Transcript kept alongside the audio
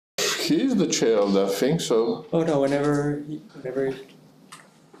he's the chair of that thing, so... Oh, no, whenever,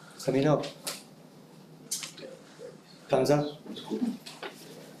 let me know. Thumbs up?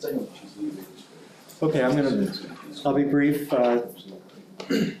 Okay, I'll be brief.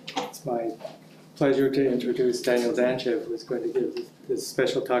 It's my pleasure to introduce Daniel Dantchev, who's going to give this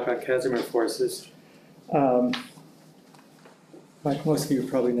special talk on Casimir forces. Like most of you have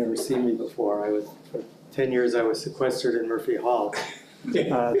probably never seen me before. For 10 years I was sequestered in Murphy Hall,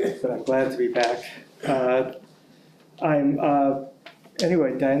 but I'm glad to be back.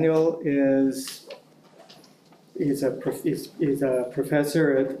 Anyway, Daniel he's a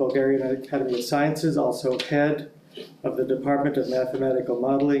professor at the Bulgarian Academy of Sciences, also head of the Department of Mathematical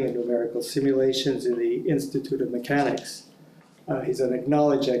Modeling and Numerical Simulations in the Institute of Mechanics. He's an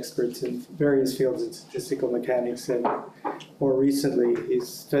acknowledged expert in various fields of statistical mechanics, and more recently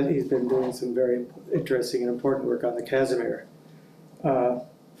he's been doing some very interesting and important work on the Casimir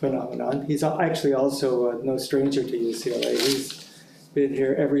phenomenon. He's actually also no stranger to UCLA. He's been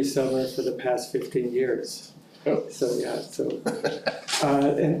here every summer for the past 15 years. Oh. So yeah,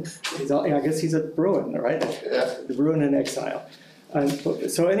 and I guess he's a Bruin, right? Yeah. The Bruin in exile.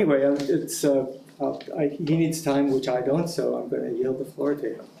 So anyway, he needs time, which I don't, so I'm going to yield the floor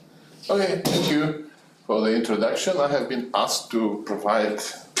to him. Okay, thank you for the introduction. I have been asked to provide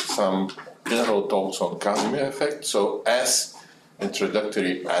some general talks on Casimir effect, so as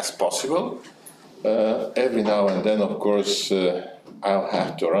introductory as possible. Every now and then, of course, I'll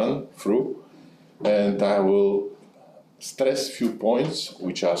have to run through, and I will stress a few points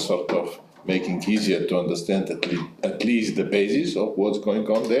which are sort of making easier to understand at least the basis of what's going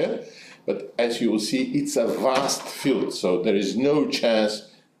on there. But as you will see, it's a vast field, so there is no chance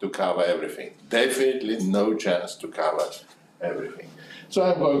to cover everything. Definitely no chance to cover everything. So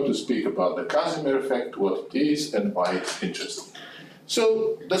I'm going to speak about the Casimir effect, what it is, and why it's interesting.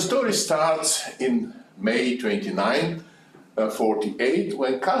 So the story starts in May 29, 48,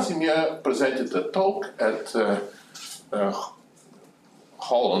 when Casimir presented a talk at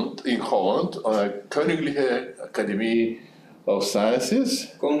Holland, Koninklijke Academie of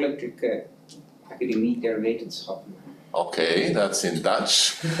Sciences. Koninklijke Academie der Wetenschappen. Okay, that's in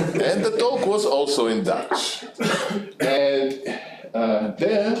Dutch. And the talk was also in Dutch. And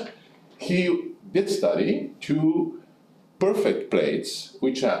there he did study two perfect plates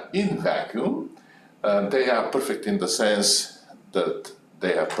which are in vacuum. They are perfect in the sense that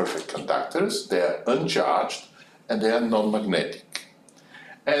they are perfect conductors, they are uncharged, and they are non-magnetic.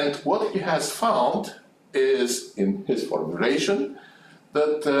 And what he has found is, in his formulation,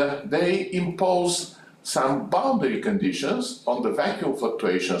 that they impose some boundary conditions on the vacuum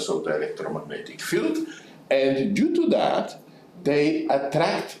fluctuations of the electromagnetic field, and due to that, they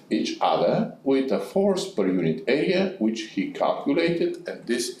attract each other with a force per unit area, which he calculated, and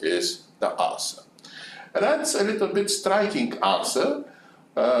this is the answer. And that's a little bit striking answer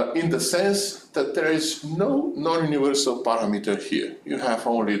in the sense that there is no non-universal parameter here. You have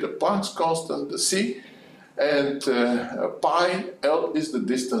only the Planck's constant, the c, and pi, L is the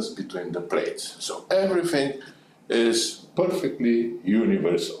distance between the plates. So everything is perfectly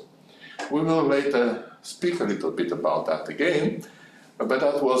universal. We will later speak a little bit about that again, but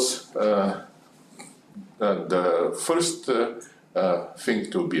that was the first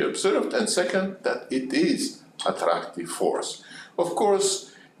thing to be observed, and second, that it is attractive force. Of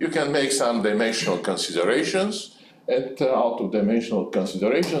course, you can make some dimensional considerations, and out of dimensional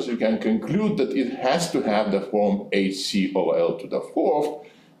considerations you can conclude that it has to have the form hc over L to the fourth,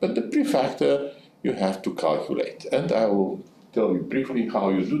 but the prefactor you have to calculate, and I will tell you briefly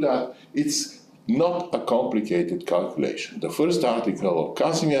how you do that. It's not a complicated calculation. The first article of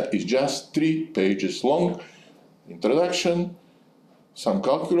Casimir is just 3 pages long. Introduction, some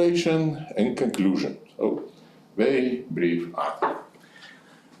calculation, and conclusion. So, very brief article.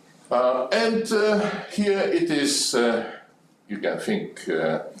 Here it is, you can think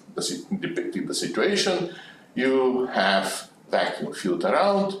depicting the situation. You have vacuum field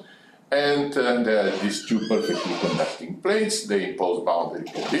around, and there are these two perfectly conducting plates. They impose boundary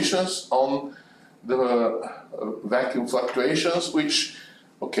conditions on the vacuum fluctuations, which,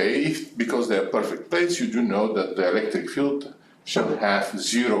 okay, because they are perfect plates, you do know that the electric field shall have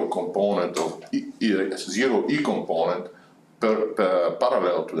zero component of zero E component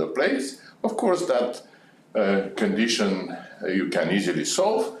parallel to the plates. Of course, that condition you can easily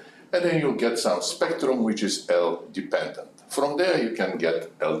solve, and then you'll get some spectrum which is L dependent. From there you can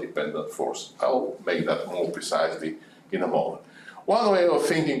get L dependent force. I'll make that more precisely in a moment. One way of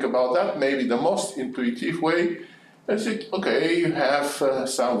thinking about that, maybe the most intuitive way, is okay, you have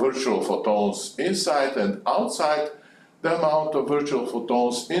some virtual photons inside and outside the amount of virtual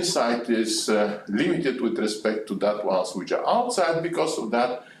photons inside is limited with respect to that ones which are outside. Because of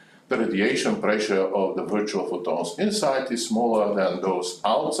that, the radiation pressure of the virtual photons inside is smaller than those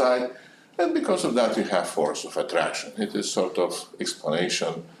outside, and because of that you have force of attraction. It is sort of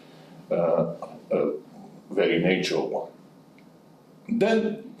explanation, a very natural one.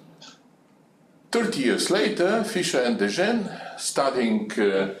 Then 30 years later, Fischer and Degen, studying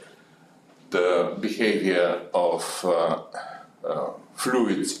the behavior of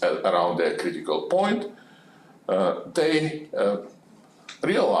fluids around their critical point, they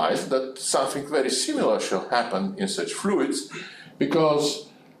realized that something very similar shall happen in such fluids, because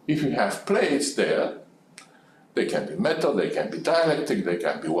if you have plates there, they can be metal, they can be dielectric, they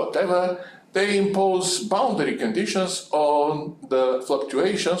can be whatever, they impose boundary conditions on the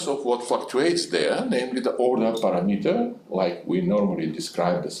fluctuations of what fluctuates there, namely the order parameter, like we normally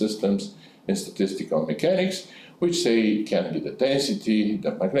describe the systems in statistical mechanics, which say can be the density,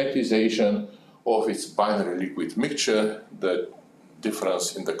 the magnetization of its binary liquid mixture, the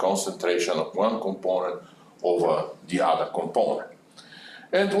difference in the concentration of one component over the other component.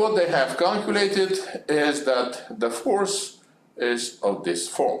 And what they have calculated is that the force is of this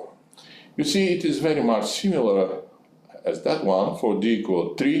form. You see, it is very much similar as that one for d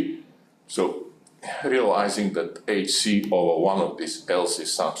equal 3. So realizing that hc over 1 of these L's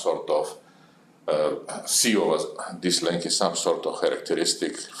is some sort of c over this length is some sort of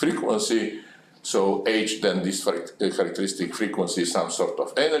characteristic frequency. So h, then this characteristic frequency is some sort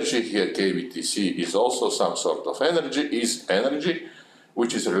of energy. Here kVTC is also some sort of energy,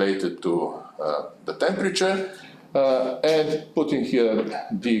 which is related to the temperature. And putting here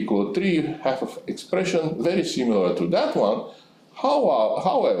d equal 3, you have an expression very similar to that one.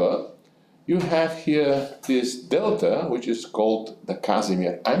 However, you have here this delta, which is called the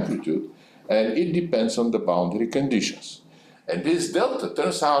Casimir amplitude, and it depends on the boundary conditions. And this delta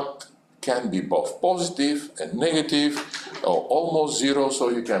turns out can be both positive and negative, or almost zero, so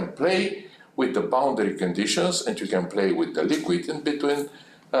you can play with the boundary conditions and you can play with the liquid in between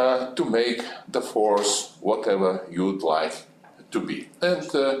to make the force whatever you'd like to be. And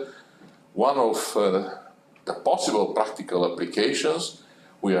one of the possible practical applications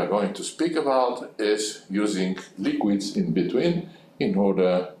we are going to speak about is using liquids in between in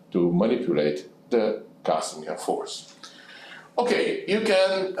order to manipulate the Casimir force. Okay, you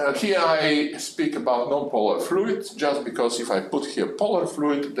can, here I speak about non-polar fluids, just because if I put here polar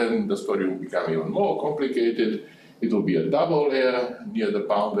fluid, then the story will become even more complicated. It will be a double layer near the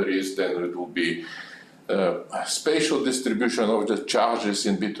boundaries, then it will be a spatial distribution of the charges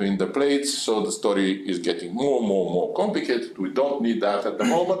in between the plates, so the story is getting more complicated. We don't need that at the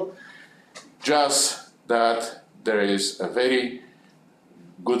moment, just that there is a very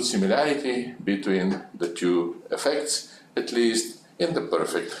good similarity between the two effects, at least in the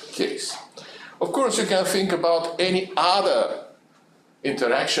perfect case. Of course, you can think about any other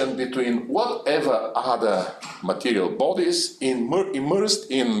interaction between whatever other material bodies immersed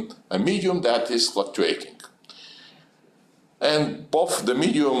in a medium that is fluctuating. And both the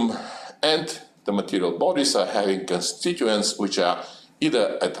medium and the material bodies are having constituents which are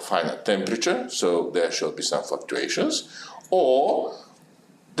either at a finite temperature, so there shall be some fluctuations, or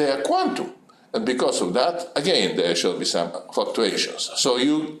they are quantum. And because of that, again, there shall be some fluctuations. So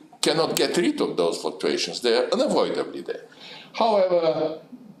you cannot get rid of those fluctuations. They are unavoidably there. However,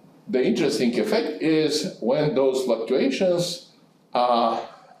 the interesting effect is when those fluctuations are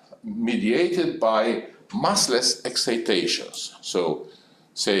mediated by massless excitations. So,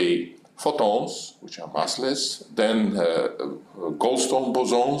 say, photons, which are massless, then Goldstone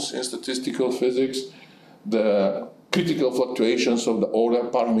bosons in statistical physics, the critical fluctuations of the order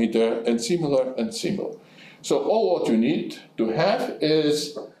parameter, and similar. So all what you need to have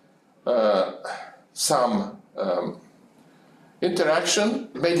is some interaction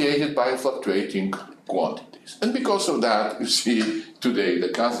mediated by fluctuating quantities. And because of that, you see today the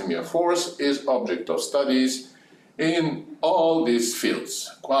Casimir force is object of studies in all these fields: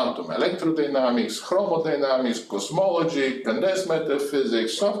 quantum electrodynamics, chromodynamics, cosmology, condensed matter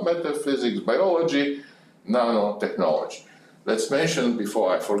physics, soft matter physics, biology, nanotechnology. Let's mention,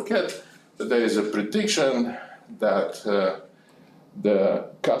 before I forget, that there is a prediction that the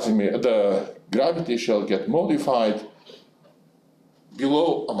gravity shall get modified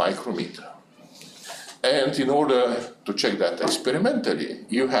below a micrometer. And in order to check that experimentally,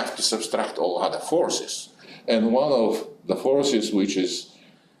 you have to subtract all other forces. And one of the forces which is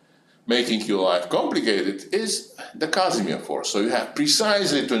making your life complicated is the Casimir force. So you have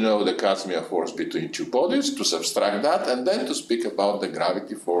precisely to know the Casimir force between two bodies, to subtract that, and then to speak about the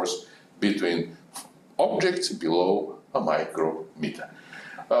gravity force between objects below a micrometer.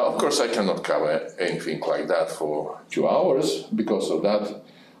 Of course, I cannot cover anything like that for 2 hours. Because of that,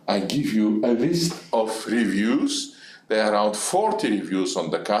 I give you a list of reviews. There are around 40 reviews on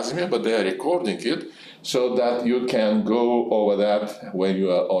the Casimir, but they are recording it so that you can go over that when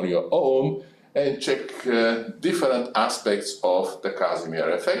you are on your own and check different aspects of the Casimir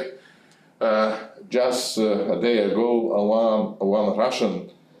effect. Just a day ago, one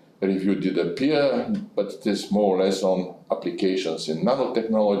Russian review did appear, but it is more or less on applications in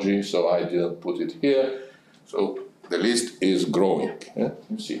nanotechnology, so I didn't put it here. So the list is growing,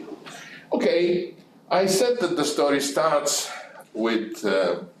 you see. Okay, I said that the story starts with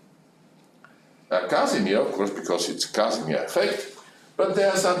Casimir, of course, because it's Casimir effect, but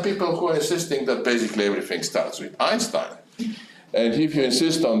there are some people who are insisting that basically everything starts with Einstein. And if you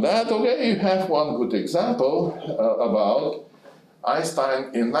insist on that, okay, you have one good example about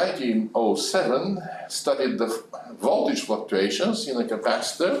Einstein in 1907 studied the voltage fluctuations in a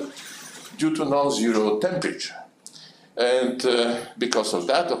capacitor due to non-zero temperature. And because of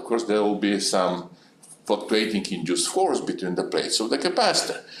that, of course, there will be some fluctuating induced force between the plates of the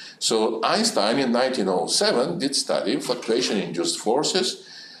capacitor. So Einstein in 1907 did study fluctuation-induced forces,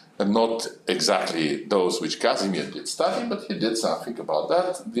 and not exactly those which Casimir did study, but he did something about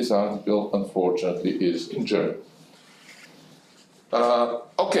that. This article, unfortunately, is in German.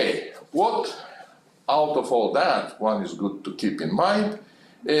 Okay, what out of all that, one is good to keep in mind,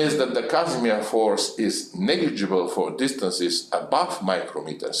 is that the Casimir force is negligible for distances above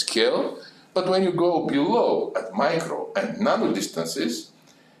micrometer scale, but when you go below at micro and nano distances,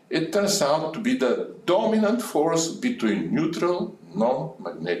 it turns out to be the dominant force between neutral,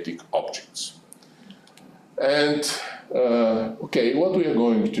 non-magnetic objects. And, okay, what we are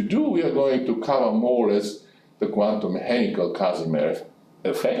going to do, we are going to cover more or less the quantum mechanical Casimir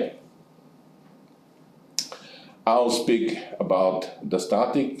effect. I'll speak about the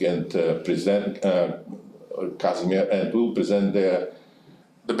static and present Casimir, and will present the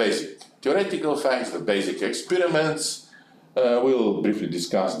basic theoretical facts, the basic experiments. We'll briefly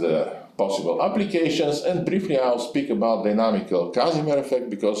discuss the possible applications, and briefly I'll speak about dynamical Casimir effect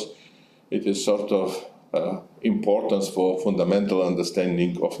because it is sort of importance for fundamental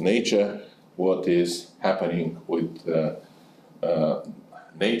understanding of nature, what is happening with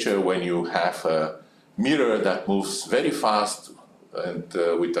nature when you have a mirror that moves very fast and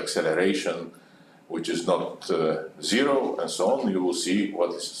with acceleration which is not zero and so on. You will see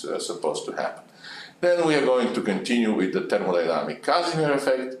what is supposed to happen. Then we are going to continue with the thermodynamic Casimir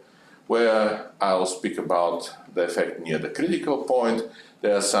effect, where I'll speak about the effect near the critical point.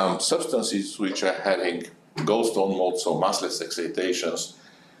 There are some substances which are having Goldstone modes, so massless excitations,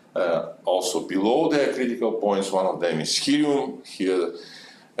 also below their critical points. One of them is helium. Here,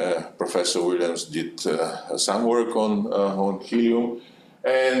 Professor Williams did some work on helium,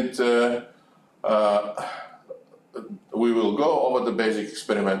 and we will go over the basic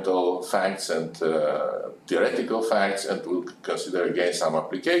experimental facts and theoretical facts, and we'll consider again some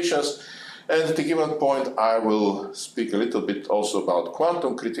applications. And at a given point, I will speak a little bit also about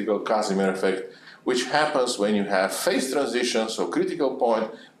quantum critical Casimir effect, which happens when you have phase transition, so critical point,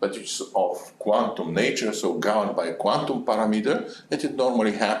 but it's of quantum nature, so governed by a quantum parameter, and it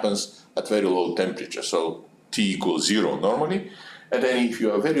normally happens at very low temperature, so T equals 0 normally. And then if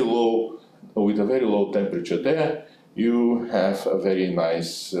you are very low, with a very low temperature there, you have a very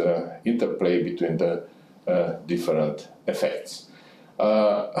nice interplay between the different effects.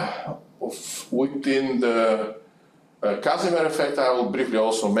 Within the Casimir effect, I will briefly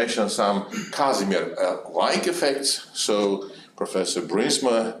also mention some Casimir-like effects. So Professor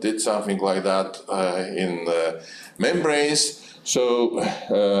Bruinsma did something like that in membranes. So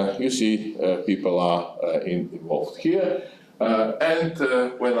you see people are involved here. And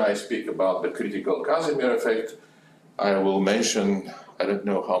when I speak about the critical Casimir effect, I will mention, I don't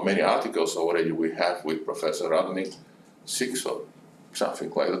know how many articles already we have with Professor Radnik, 6 or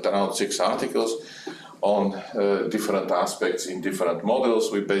something like that, around 6 articles on different aspects in different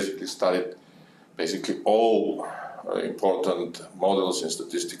models. We basically studied all important models in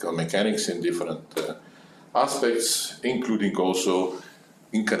statistical mechanics in different aspects, including also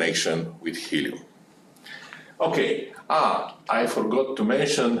in connection with helium. Okay, I forgot to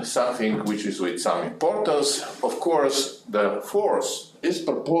mention something which is with some importance. Of course, the force is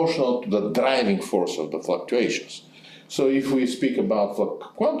proportional to the driving force of the fluctuations. So if we speak about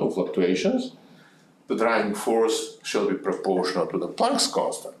quantum fluctuations, the driving force shall be proportional to the Planck's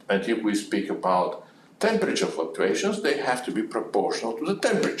constant. And if we speak about temperature fluctuations, they have to be proportional to the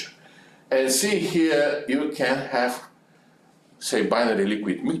temperature. And see here, you can have, say, binary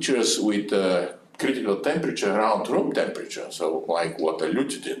liquid mixtures with critical temperature around room temperature, so like water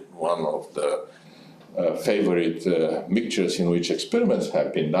lutein, one of the favorite mixtures in which experiments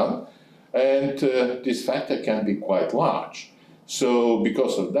have been done, and this factor can be quite large. So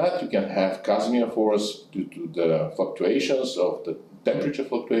because of that, you can have Casimir force due to the fluctuations of the temperature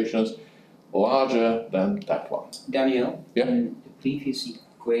fluctuations larger than that one. Daniel, Yeah? in the previous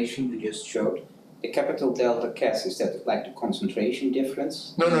equation you just showed, the capital delta Cas, is that like the concentration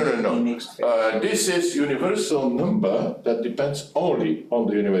difference? No. in mixed phase? This is universal number that depends only on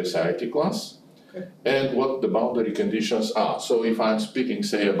the universality class and what the boundary conditions are. So if I'm speaking,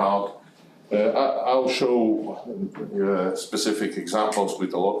 say, about I'll show specific examples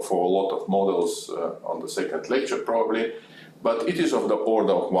with for a lot of models on the second lecture probably, but it is of the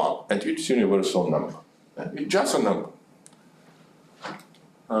order of 1 and it's universal number. It's just a number.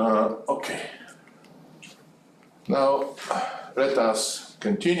 Okay. Now let us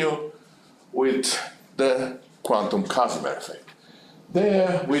continue with the quantum Casimir effect.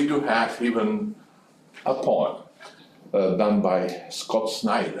 There we do have even a poem done by Scott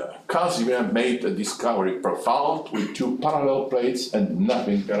Snyder. Casimir made a discovery profound with 2 parallel plates and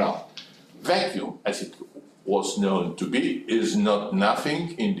nothing around. Vacuum, as it was known to be, is not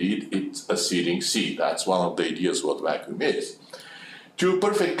nothing. Indeed, it's a seething sea. That's one of the ideas what vacuum is. 2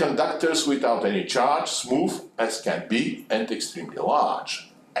 perfect conductors without any charge, smooth as can be, and extremely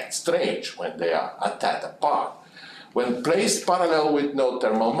large. And strange when they are a tad apart. When placed parallel with no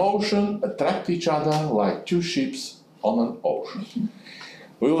thermal motion, attract each other like 2 ships on an ocean.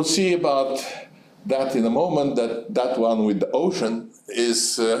 We will see about that in a moment, that one with the ocean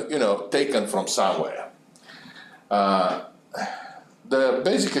is, taken from somewhere. The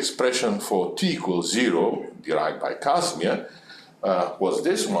basic expression for t equals 0, derived by Casimir, was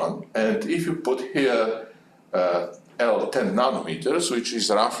this one, and if you put here L 10 nanometers, which is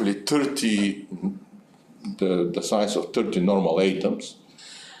roughly 30, the size of 30 normal atoms,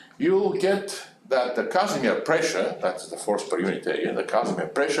 you'll get that the Casimir pressure, that's the force per unit area, the Casimir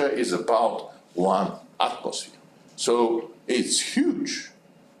pressure is about 1 atmosphere. So it's huge.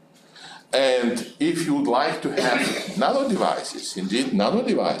 And if you would like to have nano devices, indeed nano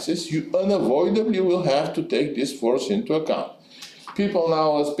devices, you unavoidably will have to take this force into account. People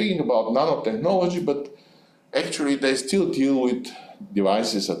now are speaking about nanotechnology, but actually they still deal with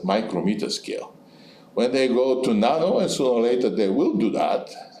devices at micrometer scale. When they go to nano, and sooner or later they will do that,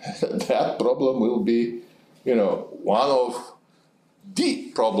 that problem will be, one of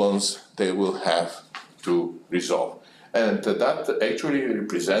the problems they will have to resolve. And that actually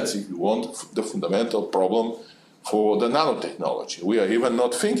represents, if you want, the fundamental problem for the nanotechnology. We are even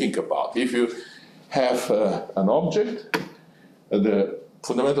not thinking about. If you have an object, the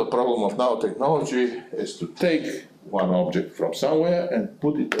fundamental problem of nanotechnology is to take one object from somewhere and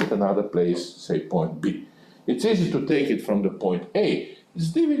put it at another place, say point B. It's easy to take it from the point A. It's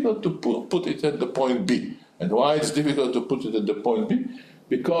difficult to put it at the point B. And why it's difficult to put it at the point B?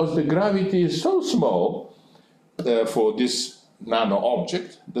 Because the gravity is so small for this nano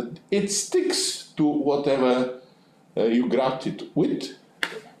object that it sticks to whatever you grabbed it with,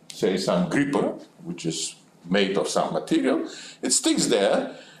 say some gripper, which is made of some material. It sticks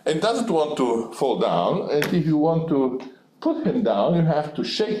there and doesn't want to fall down, and if you want to put him down, you have to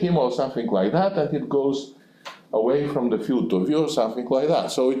shake him or something like that, and it goes away from the field of view or something like that.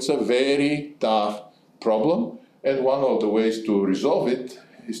 So it's a very tough problem, and one of the ways to resolve it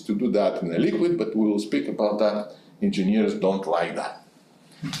is to do that in a liquid, but we will speak about that. Engineers don't like that.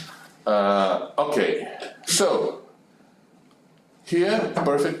 Okay, so here,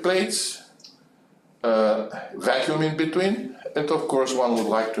 perfect plates, vacuum in between, and of course one would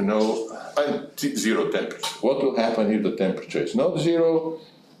like to know, and 0 temperature. What will happen if the temperature is not 0,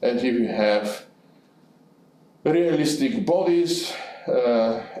 and if you have realistic bodies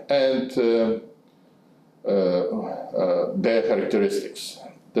and their characteristics?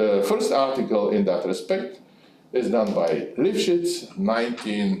 The first article in that respect is done by Lifshitz,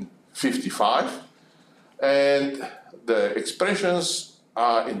 1955, and the expressions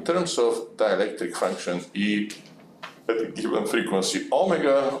are in terms of dielectric function E at a given frequency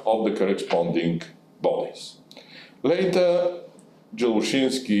omega of the corresponding bodies. Later,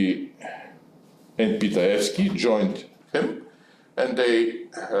 Jelushinsky and Pitaevsky joined him, and they,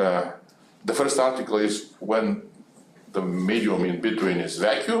 the first article is when the medium in between is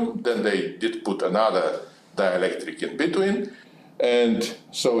vacuum, then they did put another dielectric in between, and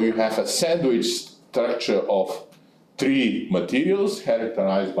so you have a sandwich structure of 3 materials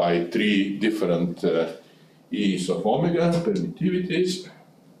characterized by 3 different E's of omega, permittivities.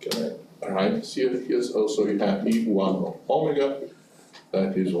 Can I write here? Here's also you have E1 of omega,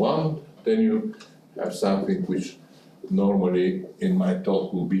 that is 1. Then you have something which normally in my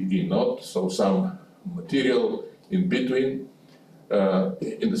talk will be E naught, so some material in between,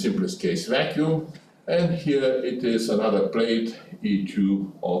 in the simplest case vacuum, and here it is another plate,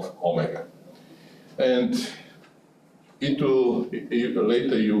 E2 of omega. And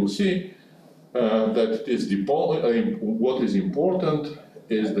later you will see that what is important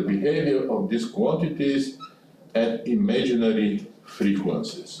is the behavior of these quantities at imaginary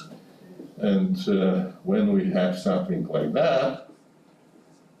frequencies. And when we have something like that,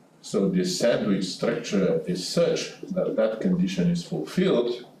 so this sandwich structure is such that that condition is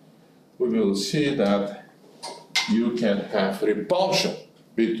fulfilled, we will see that you can have repulsion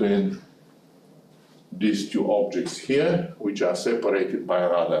between these two objects here, which are separated by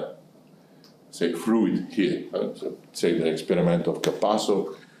another, say, fluid here. So, say the experiment of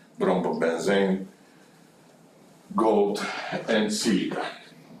Capasso, brombobenzene, gold, and silica.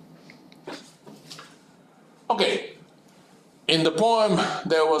 Okay, in the poem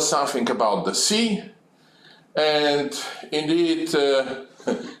there was something about the sea, and indeed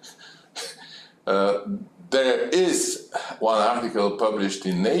there is one article published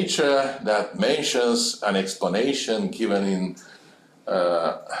in Nature that mentions an explanation given in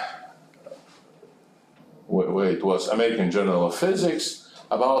where it was American Journal of Physics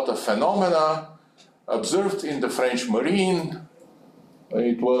about a phenomena observed in the French Marine.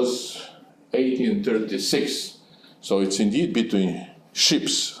 It was 1836. So it's indeed between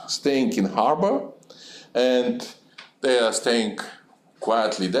ships staying in harbor, and they are staying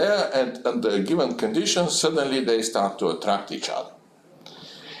quietly there, and under given conditions, suddenly they start to attract each other.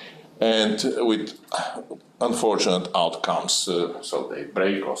 And with unfortunate outcomes, so they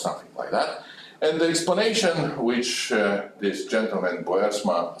break or something like that. And the explanation which this gentleman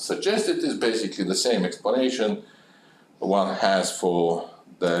Boersma suggested is basically the same explanation one has for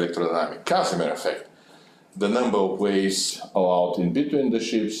the electrodynamic Casimir effect. The number of waves allowed in between the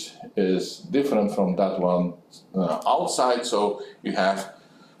ships is different from that one outside, so you have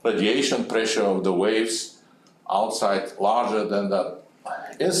radiation pressure of the waves outside larger than that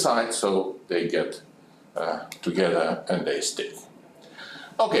inside, so they get together and they stick.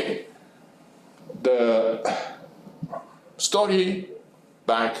 Okay, the story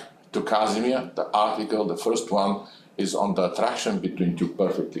back to Casimir, the article, the first one is on the attraction between two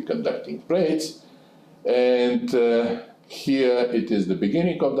perfectly conducting plates. And here it is the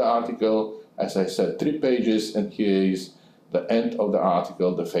beginning of the article, as I said, 3 pages, and here is the end of the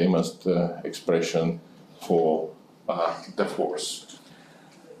article, the famous expression for the force.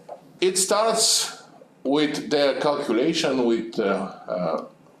 It starts with their calculation with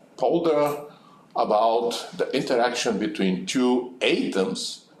Polder about the interaction between two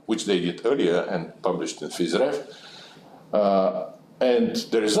atoms, which they did earlier and published in PhysRev. And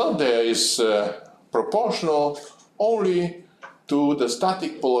the result there is proportional only to the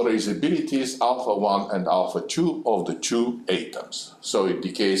static polarizabilities alpha 1 and alpha 2 of the two atoms. So it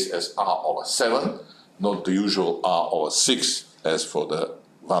decays as R over 7, not the usual R over 6 as for the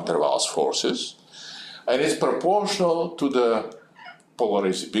van der Waals forces. And it's proportional to the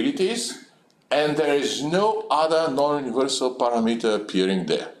polarizabilities, and there is no other non-universal parameter appearing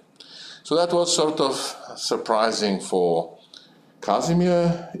there. So that was sort of surprising for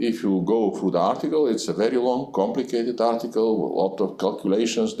Casimir. If you go through the article, it's a very long, complicated article with a lot of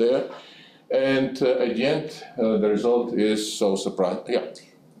calculations there. And at the end, the result is so surprising. Yeah.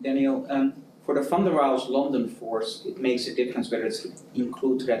 Daniel, for the van der Waals London force, it makes a difference whether it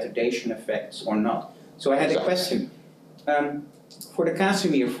includes retardation effects or not. So I had a question. For the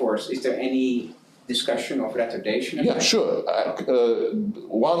Casimir force, is there any discussion of retardation effects? Yeah, sure.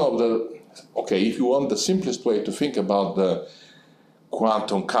 One of the, okay, if you want the simplest way to think about the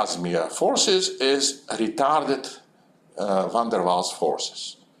quantum Casimir forces is retarded van der Waals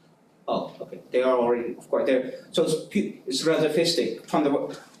forces. Oh, okay. They are already, of course, they're, so it's relativistic.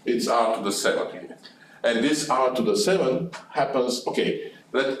 It's R to the 7 here. And this R to the 7 happens, okay,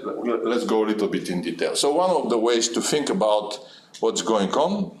 let's go a little bit in detail. So one of the ways to think about what's going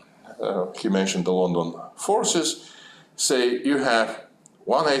on, he mentioned the London forces, say you have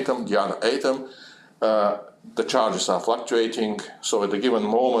one atom, the other atom, the charges are fluctuating, so at a given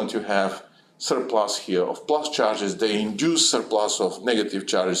moment you have surplus here of plus charges, they induce surplus of negative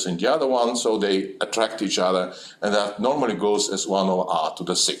charges in the other one, so they attract each other, and that normally goes as 1 over R to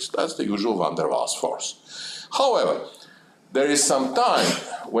the 6. That's the usual van der Waals force. However, there is some time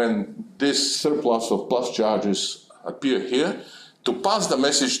when this surplus of plus charges appear here to pass the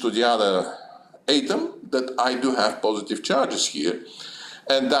message to the other atom that I do have positive charges here,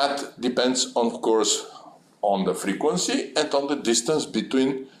 and that depends, of course, on the frequency and on the distance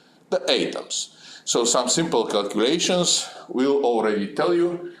between the atoms. So some simple calculations will already tell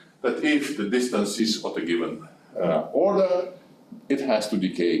you that if the distance is of a given order, it has to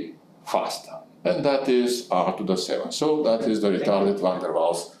decay faster. And that is r to the 7. So that is the retarded van der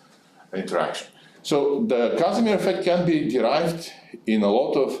Waals interaction. So the Casimir effect can be derived in a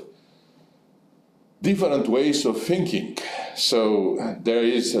lot of different ways of thinking. So there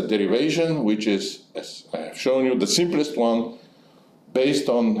is a derivation which is, as I have shown you, the simplest one based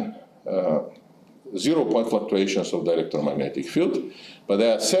on 0-point fluctuations of the electromagnetic field. But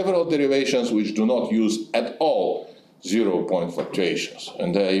there are several derivations which do not use at all 0-point fluctuations.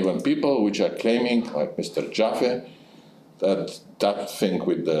 And there are even people which are claiming, like Mr. Jaffe, that thing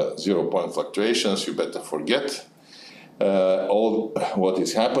with the 0-point fluctuations, you better forget. All what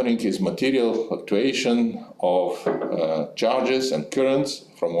is happening is material fluctuation of charges and currents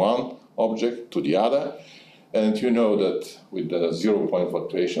from one object to the other. And you know that with the 0-point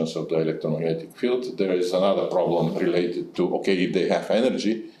fluctuations of the electromagnetic field, there is another problem related to, okay, if they have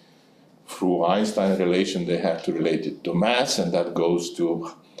energy, through Einstein relation, they have to relate it to mass, and that goes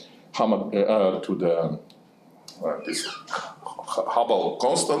to this Hubble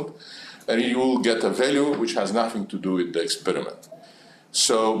constant, and you will get a value which has nothing to do with the experiment.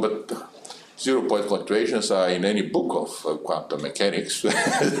 So, but 0-point fluctuations are in any book of quantum mechanics. So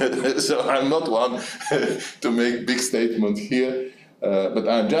I'm not one to make big statement here, but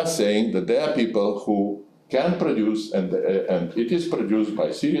I'm just saying that there are people who can produce, and it is produced by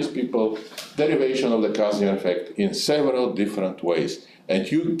serious people, derivation of the Casimir effect in several different ways. And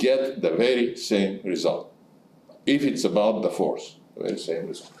you get the very same result. If it's about the force, the very same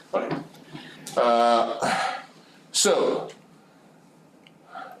result. Right? So,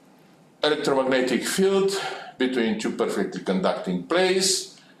 electromagnetic field between two perfectly conducting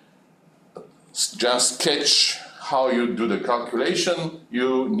plates. Just catch how you do the calculation.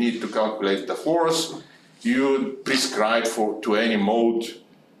 You need to calculate the force. You prescribe to any mode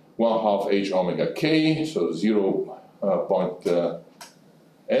 1/2 h omega k, so 0-point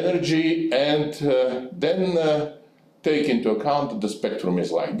energy, and then take into account that the spectrum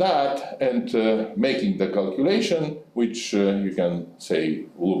is like that, and making the calculation, which you can say,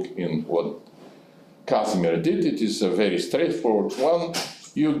 look in what Casimir did. It is a very straightforward one.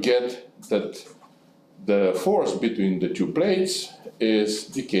 You get that the force between the two plates is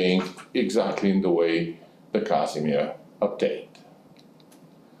decaying exactly in the way the Casimir obtained.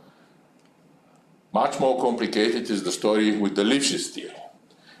 Much more complicated is the story with the Lifshitz theory.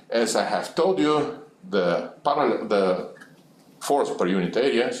 As I have told you, the force per unit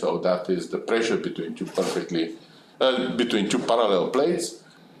area, so that is the pressure between two parallel plates,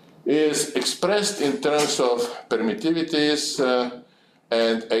 is expressed in terms of permittivities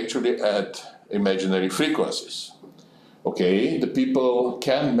and actually at imaginary frequencies. Okay, the people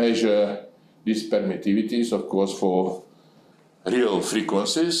can measure these permittivities, of course, for real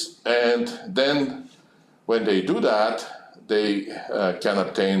frequencies, and then when they do that, they can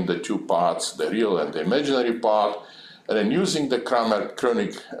obtain the two parts, the real and the imaginary part, and then using the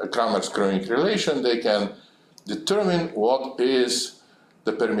Kramers-Kronig relation, they can determine what is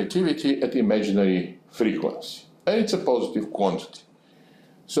the permittivity at imaginary frequency. And it's a positive quantity.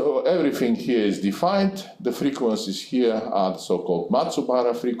 So everything here is defined. The frequencies here are the so-called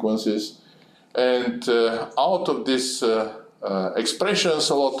Matsubara frequencies. And out of these expressions,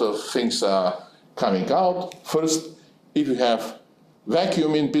 a lot of things are coming out. First, if you have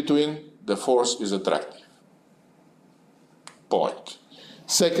vacuum in between, the force is attractive. Point.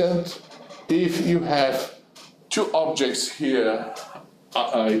 Second, if you have two objects here,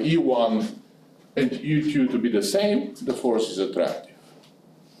 E1 and U2 to be the same, the force is attractive.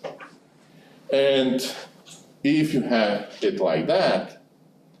 And if you have it like that,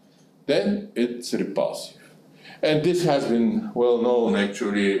 then it's repulsive. And this has been well known,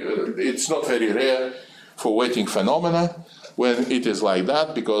 actually. It's not very rare for weighting phenomena when it is like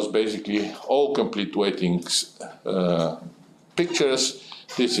that, because basically all complete weighting pictures,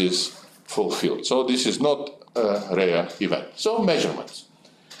 this is fulfilled. So this is not a rare event. So measurements.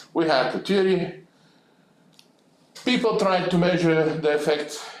 We have the theory. People tried to measure the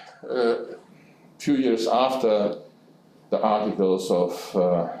effect a few years after the articles of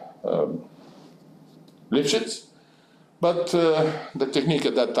Lifshitz, but the technique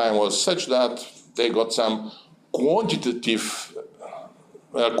at that time was such that they got some qualitative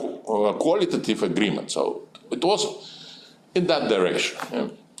agreement. So it was in that direction. Yeah.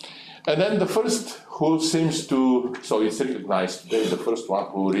 And then the first who seems to, so it's recognized today, the first one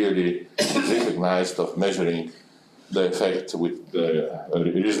who really is recognized of measuring the effect with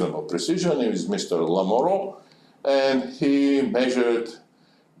reasonable precision is Mr. Lamoureux, and he measured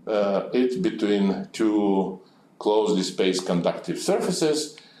it between two closely spaced conductive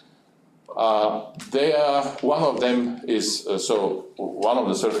surfaces. One of them is, one of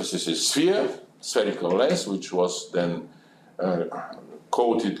the surfaces is spherical lens, which was then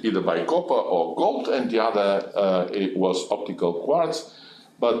coated either by copper or gold, and the other it was optical quartz,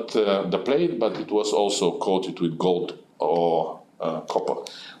 but the plate, but it was also coated with gold or copper.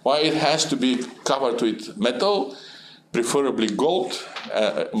 Why it has to be covered with metal, preferably gold?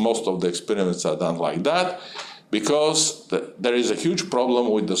 Most of the experiments are done like that, because there is a huge problem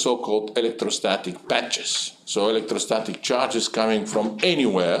with the so-called electrostatic patches. So electrostatic charges coming from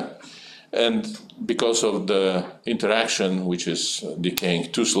anywhere, and because of the interaction, which is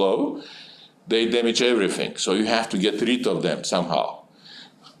decaying too slow, they damage everything. So you have to get rid of them somehow.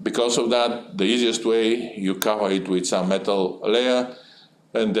 Because of that, the easiest way, you cover it with some metal layer,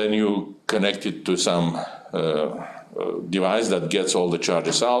 and then you connect it to some device that gets all the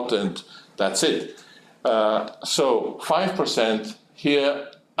charges out, and that's it. So 5% here.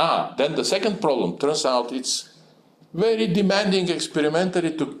 Then the second problem, turns out it's very demanding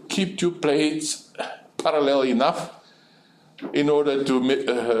experimentally to keep two plates parallel enough in order to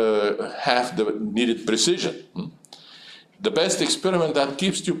have the needed precision. The best experiment that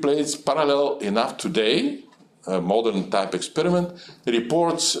keeps two plates parallel enough today, a modern type experiment,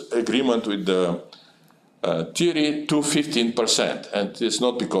 reports agreement with the theory to 15%. And it's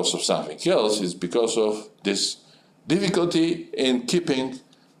not because of something else, it's because of this difficulty in keeping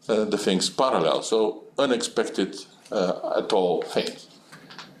the things parallel. So unexpected at all things.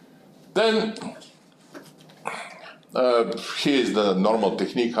 Then here's the normal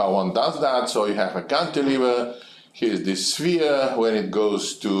technique how one does that. So you have a cantilever. Here's this sphere. When it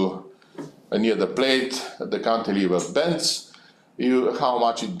goes to near the plate, the cantilever bends. How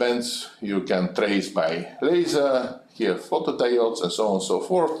much it bends, you can trace by laser. Here, photodiodes, and so on and so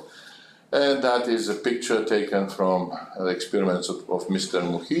forth. And that is a picture taken from the experiments of Mr.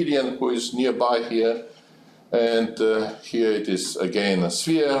 Muhidian, who is nearby here. And here it is again a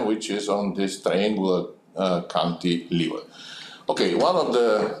sphere, which is on this triangular cantilever. Okay, one of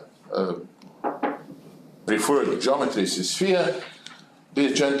the preferred geometries is sphere.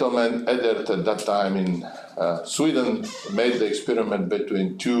 This gentleman, Edert, at that time in Sweden, made the experiment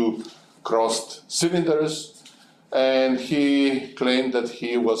between two crossed cylinders, and he claimed that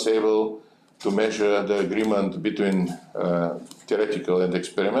he was able to measure the agreement between theoretical and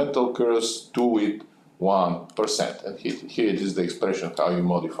experimental curves 2 with 1%. And here it is the expression how you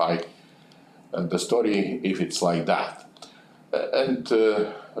modify the story if it's like that. And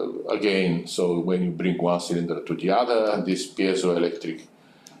again, so when you bring one cylinder to the other, this piezoelectric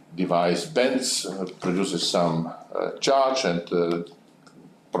device bends, produces some charge, and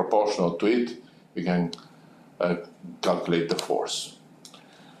proportional to it, we can calculate the force.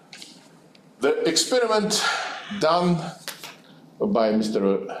 The experiment done by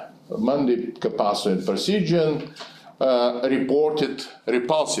Mr. Mandi, Capasso, and Persiguian reported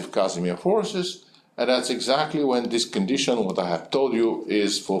repulsive Casimir forces, and that's exactly when this condition, what I have told you,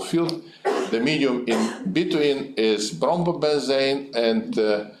 is fulfilled. The medium in between is brombobenzene, and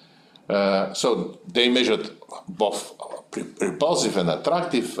so they measured both repulsive and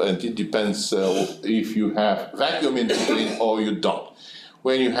attractive, and it depends if you have vacuum in between or you don't.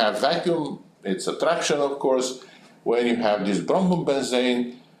 When you have vacuum, it's attraction, of course. When you have this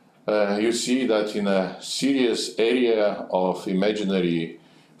brombobenzene, you see that in a serious area of imaginary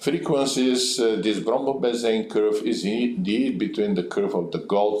frequencies, this brombobenzene curve is indeed between the curve of the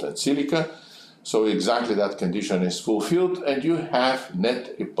gold and silica. So exactly that condition is fulfilled, and you have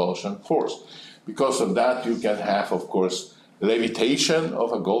net repulsion force. Because of that, you can have, of course, levitation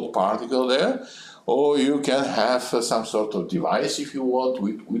of a gold particle there, or you can have some sort of device, if you want,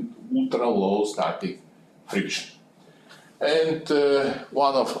 with ultra-low static friction. And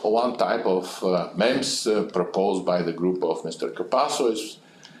one type of MEMS proposed by the group of Mr. Capasso is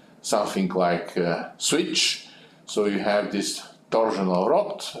something like switch. So you have this torsional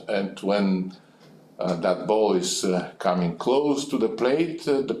rod, and when that ball is coming close to the plate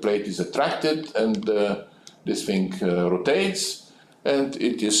is attracted, and this thing rotates, and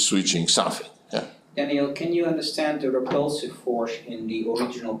it is switching something. Yeah. Daniel, can you understand the repulsive force in the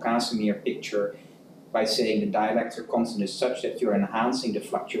original Casimir picture by saying the dielectric constant is such that you're enhancing the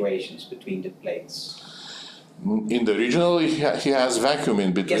fluctuations between the plates? In the original, he has vacuum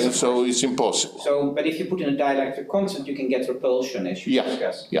in between, yes, so it's impossible. So, but if you put in a dielectric constant, you can get repulsion, as you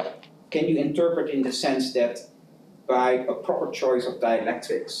discussed. Yeah. Can you interpret in the sense that by a proper choice of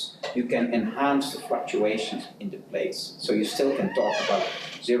dielectrics, you can enhance the fluctuations in the plates, so you still can talk about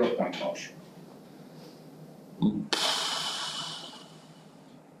zero-point motion?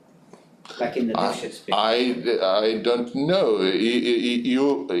 like in the Lifshitz picture? I don't know.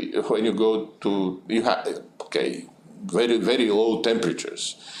 When you go to, you have, okay, very, very low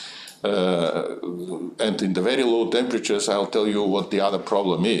temperatures. And in the very low temperatures, I'll tell you what the other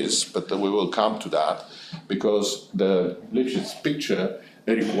problem is, but we will come to that, because the Lifshitz picture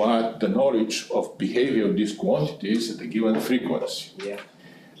required the knowledge of behavior of these quantities at a given frequency. Yeah.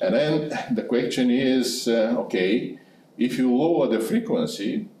 And then the question is, okay, if you lower the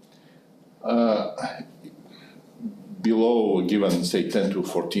frequency below a given, say, 10 to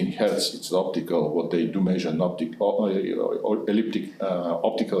 14 hertz, it's optical, what they do measure in optical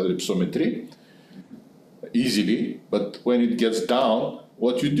ellipsometry easily, but when it gets down,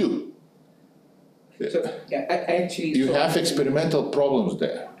 what you do? So, yeah, I actually... You have experimental problems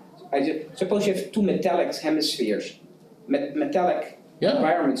there. Suppose you have two metallic hemispheres. Metallic Yeah.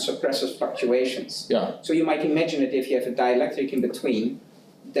 environment suppresses fluctuations. Yeah. So you might imagine that if you have a dielectric in between,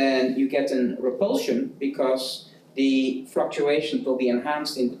 then you get a repulsion because the fluctuation will be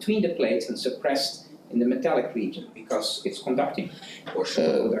enhanced in between the plates and suppressed in the metallic region because it's conducting or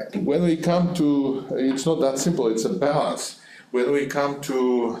superconducting. When we come to, it's not that simple, it's a balance. When we come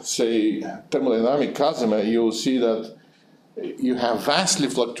to, say, thermodynamic Casimir, you'll see that you have vastly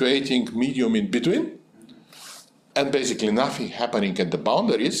fluctuating medium in between, and basically nothing happening at the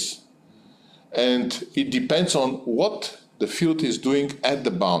boundaries, and it depends on what the field is doing at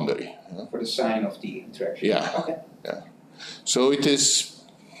the boundary. For the sign of the interaction. Yeah. Okay. Yeah. So it is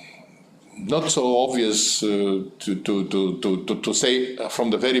not so obvious to say from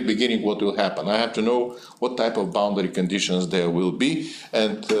the very beginning what will happen. I have to know what type of boundary conditions there will be,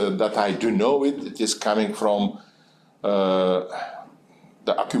 and that I do know it is coming from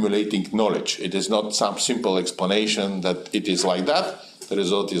the accumulating knowledge. It is not some simple explanation that it is like that, the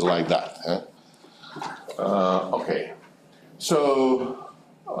result is like that. Okay. So,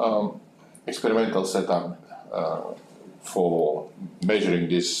 experimental setup for measuring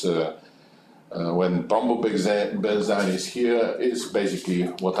this when brombobenzene is here is basically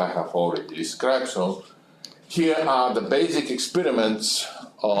what I have already described. So, here are the basic experiments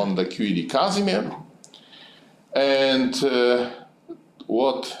on the QED Casimir, and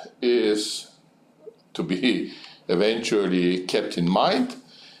what is to be eventually kept in mind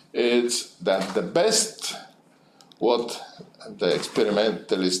is that the best what the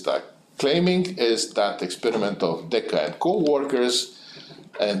experimentalists are claiming is that experiment of Deca and co-workers,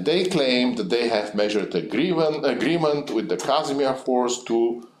 and they claim that they have measured agreement with the Casimir force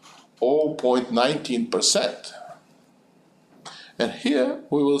to 0.19%. And here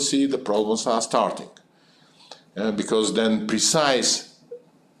we will see the problems are starting, because then precise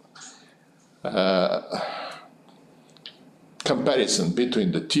comparison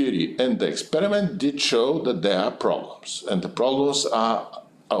between the theory and the experiment did show that there are problems, and the problems are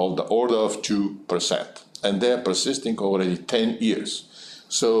of the order of 2%, and they are persisting already 10 years.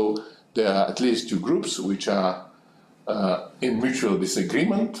 So there are at least two groups which are in mutual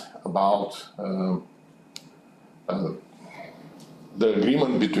disagreement about the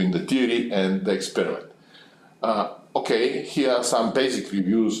agreement between the theory and the experiment. Okay, here are some basic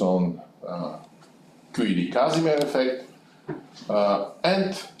reviews on QED Casimir effect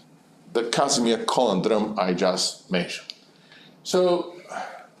and the Casimir conundrum I just mentioned. So,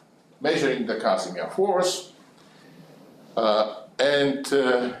 measuring the Casimir force and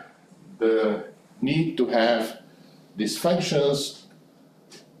the need to have these functions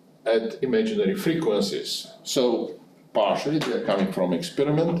at imaginary frequencies. So, partially they are coming from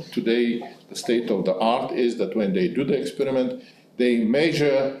experiment. Today, the state of the art is that when they do the experiment, they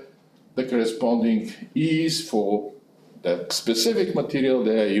measure the corresponding E's for the specific material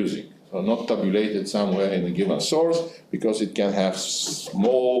they are using. So not tabulated somewhere in a given source, because it can have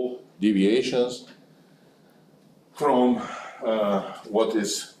small deviations from what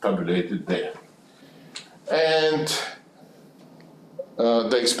is tabulated there. And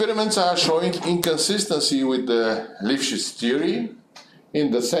the experiments are showing inconsistency with the Lifshitz theory,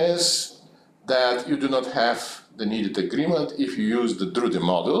 in the sense that you do not have the needed agreement if you use the Drude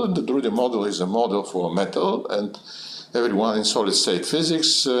model. And the Drude model is a model for metal, and everyone in solid-state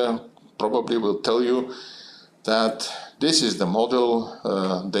physics probably will tell you that this is the model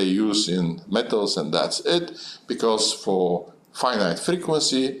they use in metals, and that's it, because for finite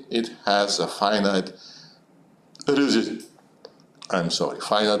frequency it has a finite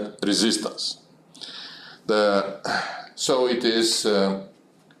finite resistance. So it is a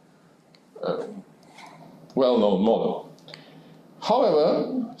well-known model.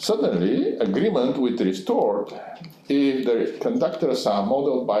 However, suddenly agreement will be restored if the conductors are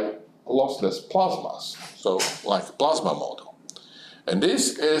modeled by lossless plasmas, so like plasma model. And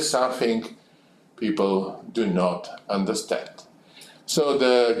this is something people do not understand. So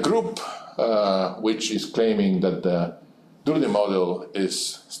the group which is claiming that the Drude model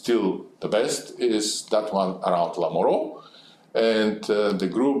is still the best is that one around Lamoureux, and the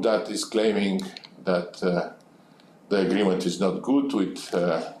group that is claiming that the agreement is not good with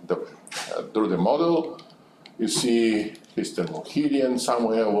the Drude model, you see Mr. Mukhirian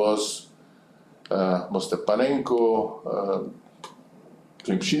somewhere was, Mostepanenko,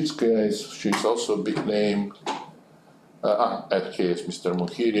 Klimchitskaya, she's also a big name, at case Mr.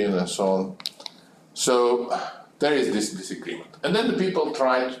 Mukhirian and so on. So there is this disagreement. And then the people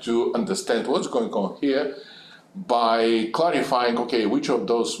tried to understand what's going on here by clarifying, okay, which of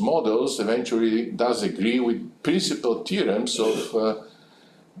those models eventually does agree with principal theorems of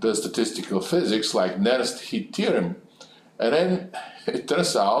the statistical physics, like Nernst-Heat theorem. And then it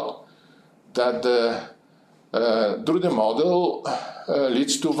turns out that the Drude model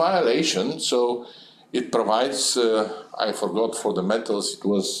leads to violation. So it provides, I forgot for the metals, it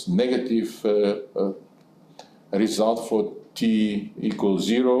was negative result for T equals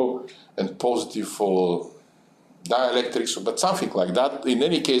 0 and positive for dielectrics, but something like that. In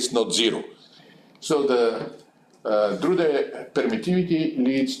any case, not 0. So the Drude permittivity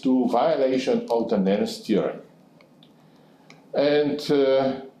leads to violation of the Nernst theorem. And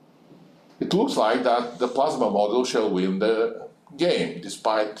it looks like that the plasma model shall win the game,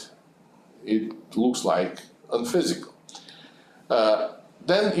 despite it looks like unphysical.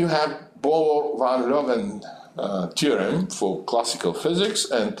 Then you have Bohr-van Leeuwen theorem for classical physics,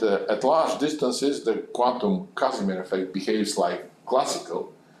 and at large distances the quantum Casimir effect behaves like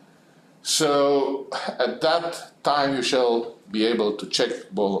classical. So at that time you shall be able to check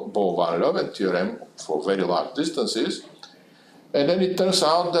Bohr-van Leeuwen theorem for very large distances, and then it turns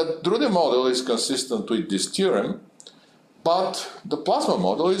out that Drude model is consistent with this theorem, but the plasma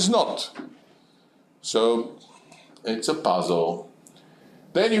model is not. So it's a puzzle.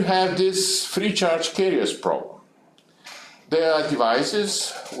 Then you have this free charge carriers problem. There are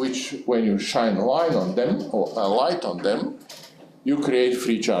devices which, when you shine a light on them, you create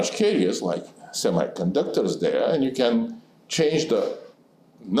free charge carriers like semiconductors there, and you can change the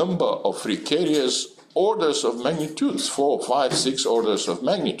number of free carriers orders of magnitudes, 4, 5, 6 orders of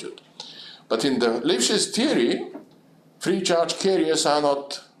magnitude. But in the Lifshitz theory, free charge carriers are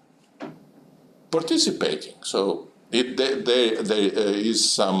not participating. So there is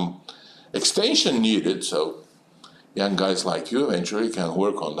some extension needed. So young guys like you eventually can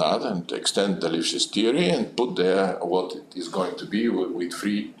work on that and extend the Lifshitz theory and put there what it is going to be with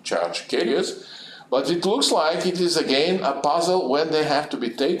free charge carriers. But it looks like it is again a puzzle when they have to be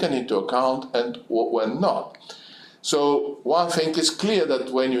taken into account and when not. So one thing is clear, that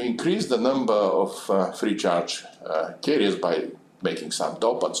when you increase the number of free charge carriers by making some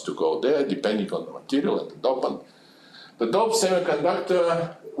dopants to go there, depending on the material and the dopant, the doped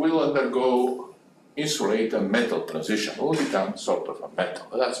semiconductor will undergo insulator metal transition, will become sort of a metal.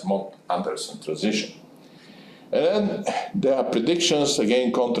 That's Mont-Anderson transition. And then there are predictions,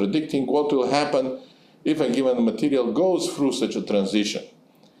 again contradicting what will happen if a given material goes through such a transition.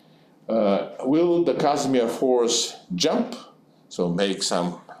 Will the Casimir force jump, so make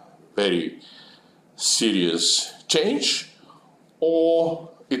some very serious change, or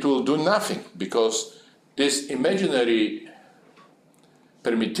it will do nothing, because these imaginary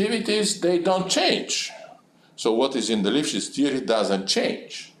permittivities, they don't change. So what is in the Lifshitz theory doesn't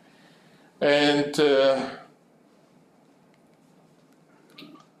change. And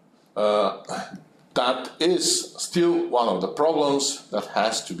that is still one of the problems that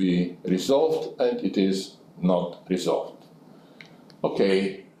has to be resolved, and it is not resolved.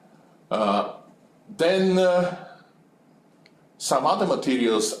 Okay, then some other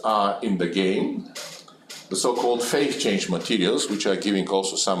materials are in the game, the so-called phase change materials, which are giving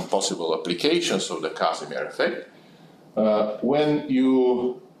also some possible applications of the Casimir effect. When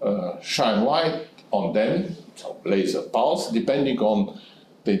you shine light on them, so laser pulse, depending on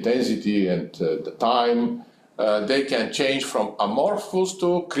the intensity and the time, they can change from amorphous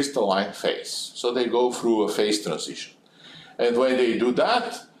to crystalline phase. So they go through a phase transition. And when they do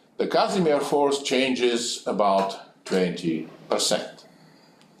that, the Casimir force changes about 20%.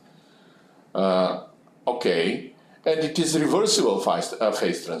 Okay, and it is reversible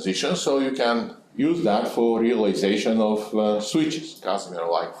phase transition, so you can use that for realization of switches,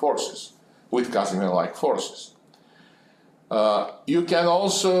 Casimir-like forces, with Casimir-like forces. You can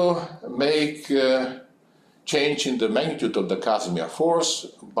also make change in the magnitude of the Casimir force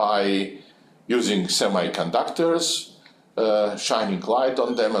by using semiconductors, shining light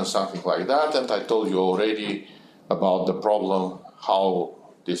on them and something like that. And I told you already about the problem how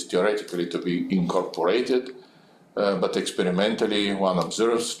this theoretically to be incorporated, but experimentally one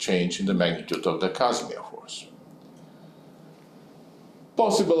observes change in the magnitude of the Casimir force.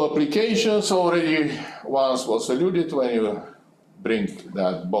 Possible applications already once was alluded. When you bring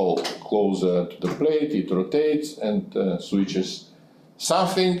that ball closer to the plate, it rotates and switches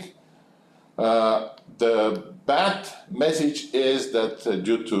something. The bad message is that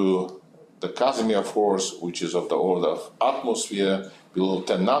due to the Casimir force, which is of the order of atmosphere, below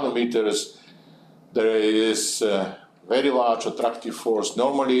 10 nanometers, there is a very large attractive force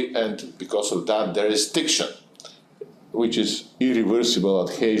normally, and because of that there is stiction, which is irreversible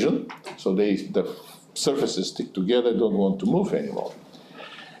adhesion, so the surfaces stick together, don't want to move anymore.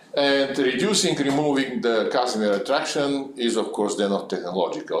 And removing the Casimir attraction is of course then of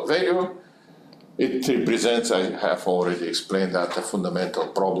technological value. It represents, I have already explained that, a fundamental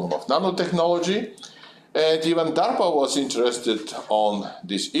problem of nanotechnology. And even DARPA was interested on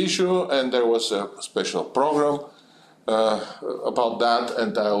this issue, and there was a special program about that,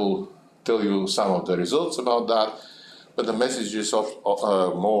 and I will tell you some of the results about that. But the message is of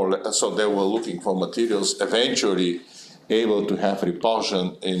more or less, so they were looking for materials eventually able to have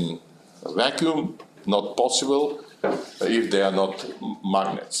repulsion in a vacuum, not possible if they are not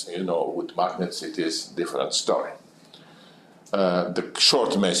magnets. You know, with magnets it is a different story. The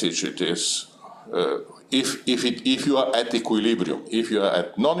short message it is, if you are at equilibrium, if you are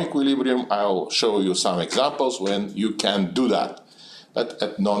at non-equilibrium, I'll show you some examples when you can do that, but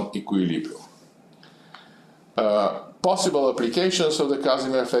at non-equilibrium. Possible applications of the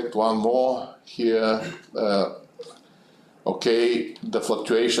Casimir effect, one more here. Okay, the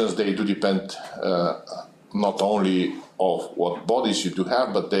fluctuations, they do depend not only of what bodies you do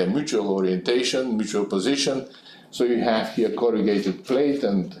have, but their mutual orientation, mutual position. So you have here corrugated plate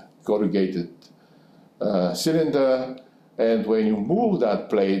and corrugated cylinder, and when you move that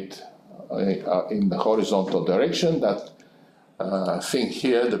plate in the horizontal direction, that thing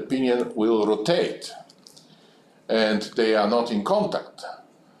here, the pinion, will rotate, and they are not in contact.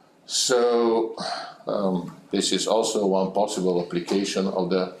 So this is also one possible application of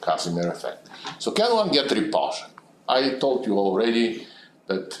the Casimir effect. So can one get repulsion? I told you already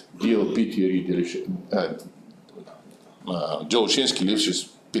that DLP theory, Dziełczyński, Lifshitz,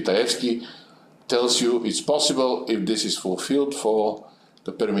 Pitaevsky, tells you it's possible if this is fulfilled for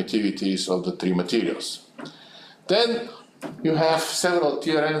the permittivities of the three materials. Then you have several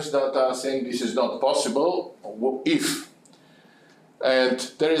theorems that are saying this is not possible if. And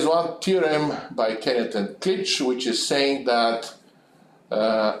there is one theorem by Kenneth and Klitsch which is saying that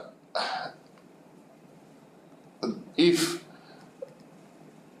if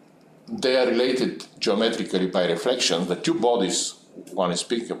they are related geometrically by reflection, the two bodies one is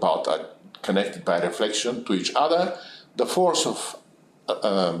speaking about are connected by reflection to each other, the force of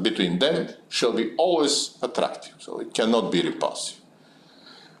between them shall be always attractive, so it cannot be repulsive.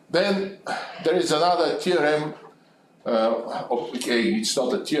 Then there is another theorem, okay, it's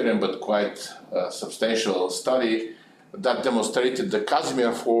not a theorem but quite a substantial study that demonstrated the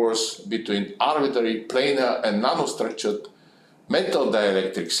Casimir force between arbitrary planar and nanostructured metal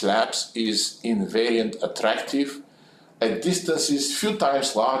dielectric slabs is invariant attractive at distances few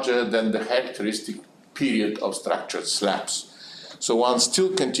times larger than the characteristic period of structured slabs. So one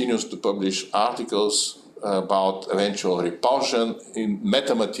still continues to publish articles about eventual repulsion in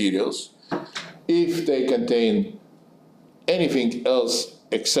metamaterials if they contain anything else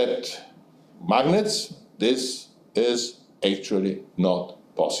except magnets. This is actually not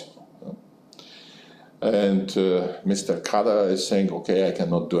possible. And Mr. Kada is saying, okay, I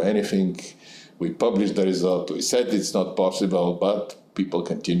cannot do anything. We published the result, we said it's not possible, but people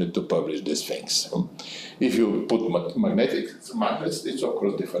continue to publish these things. If you put magnets, it's of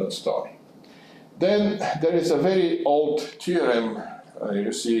course a different story. Then there is a very old theorem,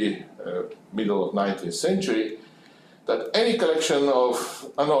 you see, middle of 19th century, that any collection of,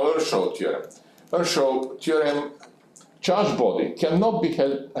 Earnshaw theorem. Earnshaw theorem, charged body cannot be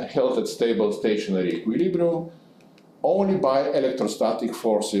held at stable stationary equilibrium only by electrostatic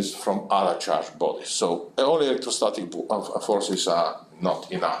forces from other charged bodies. So only electrostatic forces are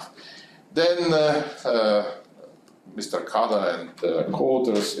not enough. Then Mr. Kada and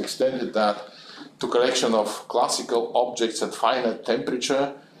co-authors extended that to collection of classical objects at finite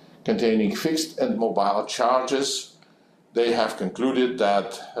temperature containing fixed and mobile charges. They have concluded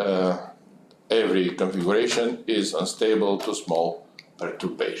that every configuration is unstable to small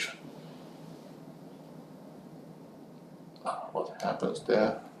perturbation. What happens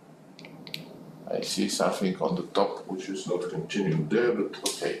there? I see something on the top which is not continuing there, but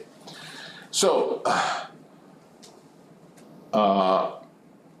okay. So, how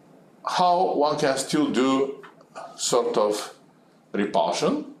one can still do sort of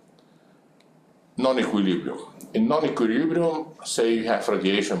repulsion, non-equilibrium. In non-equilibrium, say you have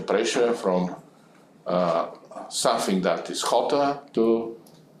radiation pressure from something that is hotter to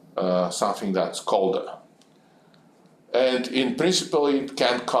something that's colder. And in principle, it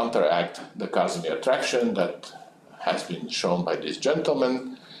can counteract the Casimir attraction that has been shown by this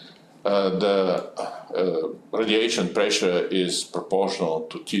gentleman. The radiation pressure is proportional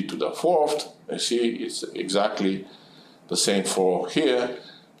to T to the fourth. You see, it's exactly the same for here.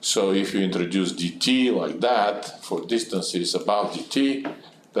 So if you introduce dt like that for distances above dt,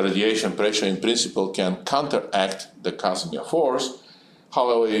 the radiation pressure in principle can counteract the Casimir force.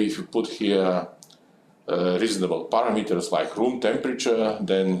 However, if you put here reasonable parameters like room temperature,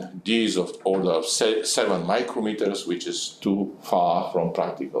 then D is of order of 7 micrometers, which is too far from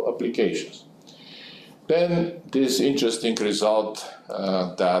practical applications. Then this interesting result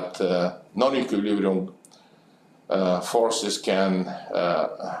that non-equilibrium forces can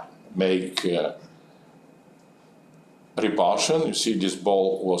make repulsion. You see this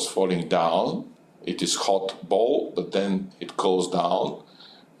ball was falling down. It is hot ball, but then it cools down.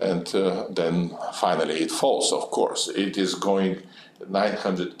 And then finally it falls, of course. It is going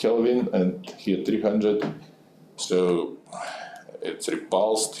 900 Kelvin and here 300. So it's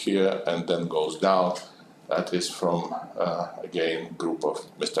repulsed here and then goes down. That is from, again, group of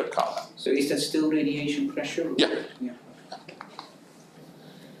Mr. Kahn. So is that still radiation pressure? Yeah.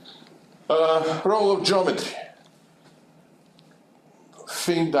 Role of geometry.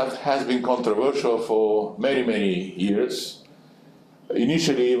 Thing that has been controversial for many, many years.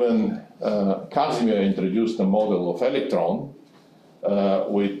 Initially, even Casimir introduced a model of electron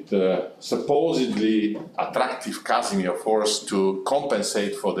with supposedly attractive Casimir force to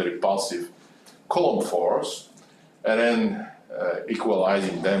compensate for the repulsive Coulomb force, and then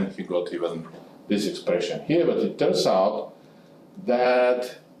equalizing them, he got even this expression here. But it turns out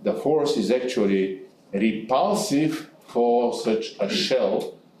that the force is actually repulsive for such a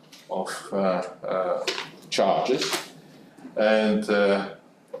shell of charges. And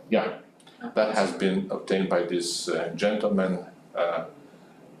yeah, that has been obtained by this gentleman,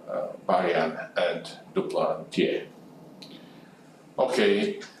 Barian and Duplantier.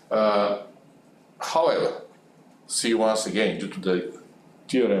 Okay, however, see once again, due to the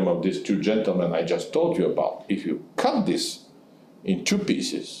theorem of these two gentlemen I just told you about, if you cut this in two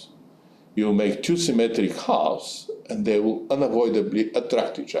pieces, you make two symmetric halves, and they will unavoidably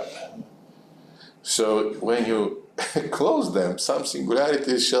attract each other. So when you close them, some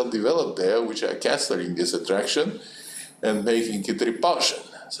singularities shall develop there, which are cancelling this attraction and making it repulsion.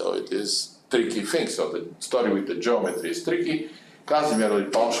 So it is a tricky thing. So the story with the geometry is tricky. Casimir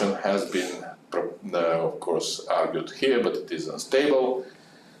repulsion has been, of course, argued here, but it is unstable.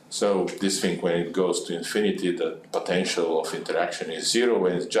 So this thing, when it goes to infinity, the potential of interaction is zero.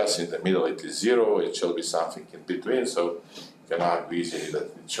 When it's just in the middle, it is zero. It shall be something in between. So you can argue easily that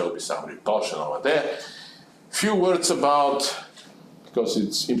it shall be some repulsion over there. Few words about, because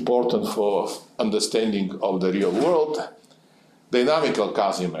it's important for understanding of the real world, dynamical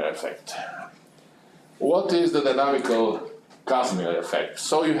Casimir effect. What is the dynamical Casimir effect?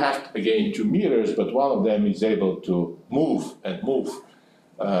 So you have, again, two mirrors, but one of them is able to move and move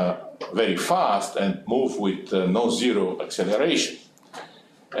very fast and move with non-zero acceleration.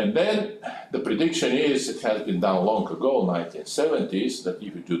 And then the prediction is, it has been done long ago, 1970s, that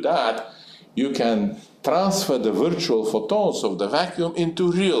if you do that, you can transfer the virtual photons of the vacuum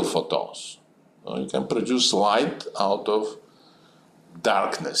into real photons. You can produce light out of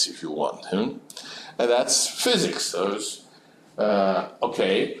darkness, if you want. And that's physics. So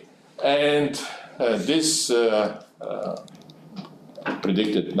okay. And this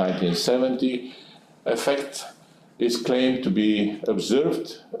predicted 1970 effect is claimed to be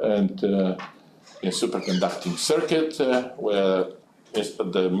observed and in superconducting circuit where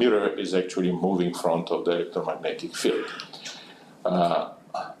the mirror is actually moving in front of the electromagnetic field.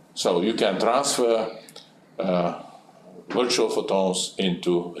 So you can transfer virtual photons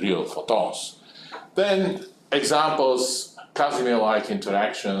into real photons. Then examples, Casimir-like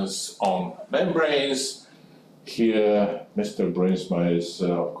interactions on membranes. Here, Mr. Bruinsma is,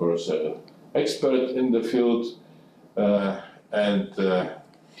 of course, an expert in the field, and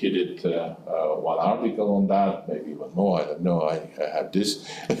he did one article on that, maybe even more, I don't know, I have this.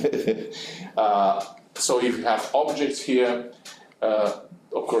 So if you have objects here,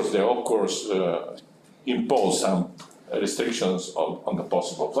 of course, they impose some restrictions on the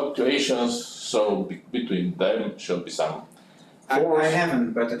possible fluctuations, so between them shall be some force. I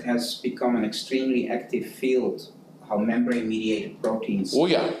haven't, but it has become an extremely active field. how membrane-mediated proteins Oh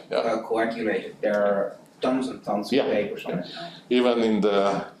yeah, coagulated. There are tons and tons of papers on it. Even in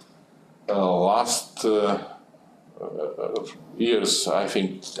the last years, I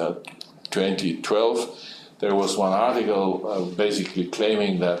think 2012, there was one article basically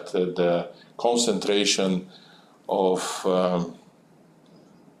claiming that the concentration of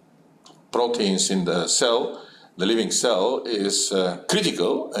proteins in the cell, the living cell, is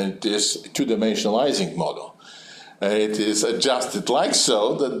critical, and it is a two-dimensionalizing model. It is adjusted like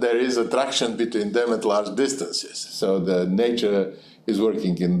so that there is attraction between them at large distances. So the nature is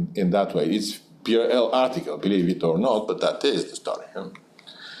working in that way. It's PRL article, believe it or not, but that is the story.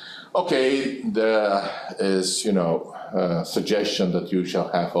 Okay, there is, a suggestion that you shall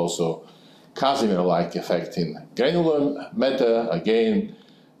have also Casimir-like effect in granular matter. Again,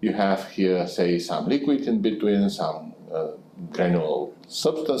 you have here, say, some liquid in between, some granular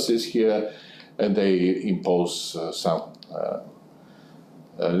substances here, and they impose some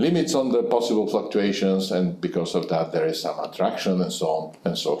limits on the possible fluctuations, and because of that there is some attraction and so on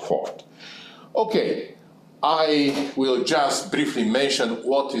and so forth. Okay, I will just briefly mention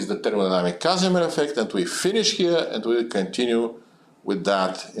what is the thermodynamic Casimir effect, and we finish here, and we will continue with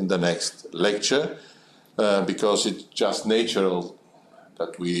that in the next lecture, because it's just natural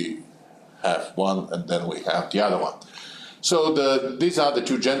that we have one and then we have the other one. So these are the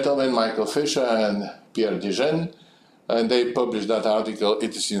two gentlemen, Michael Fischer and Pierre Dijen, and they published that article.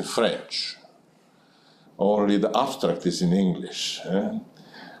 It is in French. Only the abstract is in English.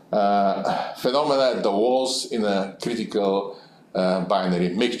 Phenomena at the walls in a critical binary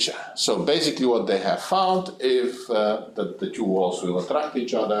mixture. So basically what they have found is that the two walls will attract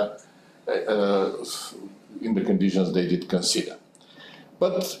each other in the conditions they did consider.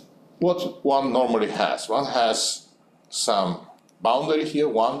 But what one normally has, one has some boundary here,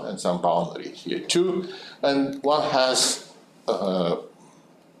 1, and some boundary here, 2, and one has,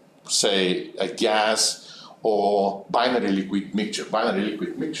 say, a gas or binary liquid mixture. Binary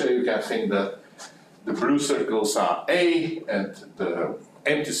liquid mixture, you can think that the blue circles are A and the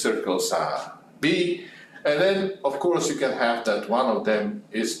empty circles are B, and then, of course, you can have that one of them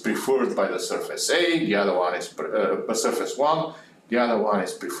is preferred by the surface A, the other one is surface 1, the other one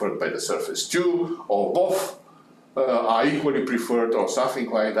is preferred by the surface 2, or both are equally preferred, or something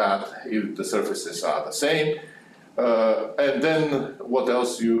like that, if the surfaces are the same. And then what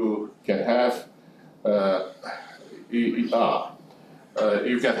else you can have? You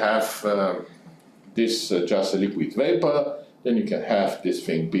can have this just a liquid vapor, then you can have this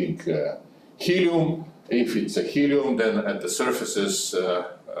thing being helium. If it's a helium, then at the surfaces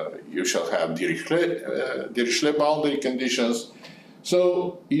you shall have Dirichlet boundary conditions.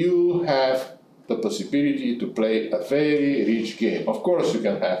 So you have the possibility to play a very rich game. Of course, you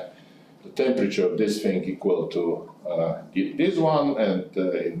can have the temperature of this thing equal to this one and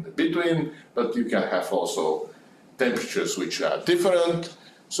in between, but you can have also temperatures which are different.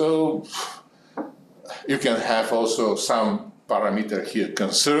 So you can have also some parameter here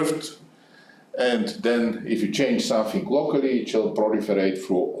conserved, and then if you change something locally, it shall proliferate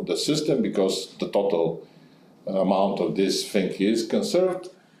through the system because the total amount of this thing is conserved.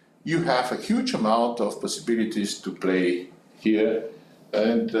 You have a huge amount of possibilities to play here,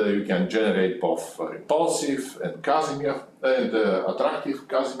 and you can generate both repulsive and Casimir and attractive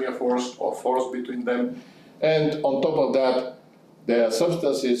Casimir force or force between them. And on top of that, there are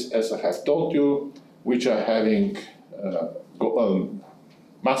substances, as I have told you, which are having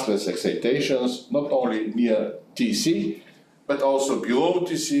massless excitations, not only near Tc, but also below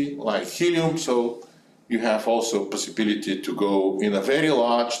Tc, like helium. So you have also possibility to go in a very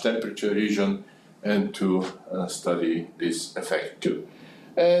large temperature region and to study this effect too.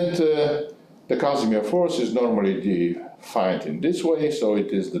 And the Casimir force is normally defined in this way, so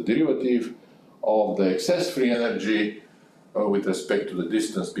it is the derivative of the excess free energy with respect to the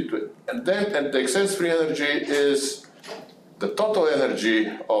distance between. And the excess free energy is the total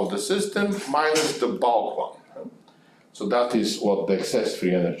energy of the system minus the bulk one. So that is what the excess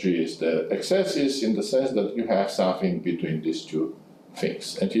free energy is. The excess is in the sense that you have something between these two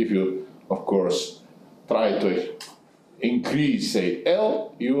things. And if you, of course, try to increase, say,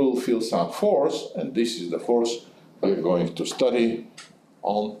 L, you will feel some force, and this is the force we're going to study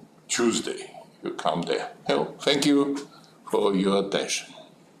on Tuesday. You come there. Well, thank you for your attention.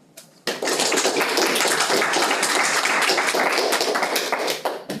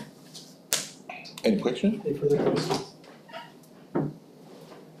 Any questions? Any further questions?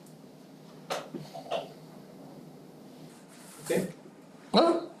 Okay.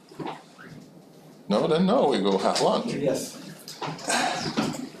 No? No, then no, we go have lunch. Yes.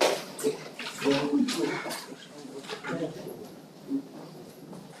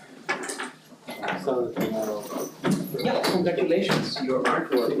 congratulations, your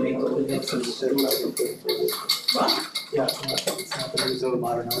artwork made all the difference. What? Yeah, it's not the Museum of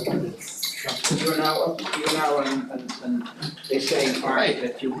Modern Art, but it's. You're now they say in art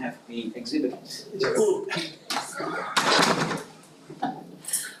that you have been exhibited.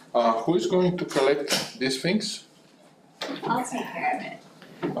 Who is going to collect these things? I'll take care of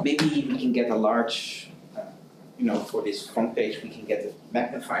it. Maybe we can get a large, for this front page, we can get a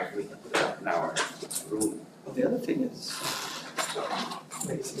magnifier, we can put it up in our room. Well, the other thing is,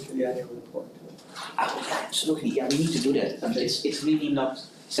 basically the annual report. Oh, yeah, absolutely, yeah, we need to do that, and it's really not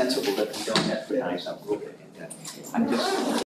sensible that we don't advertise our group in that. I'm just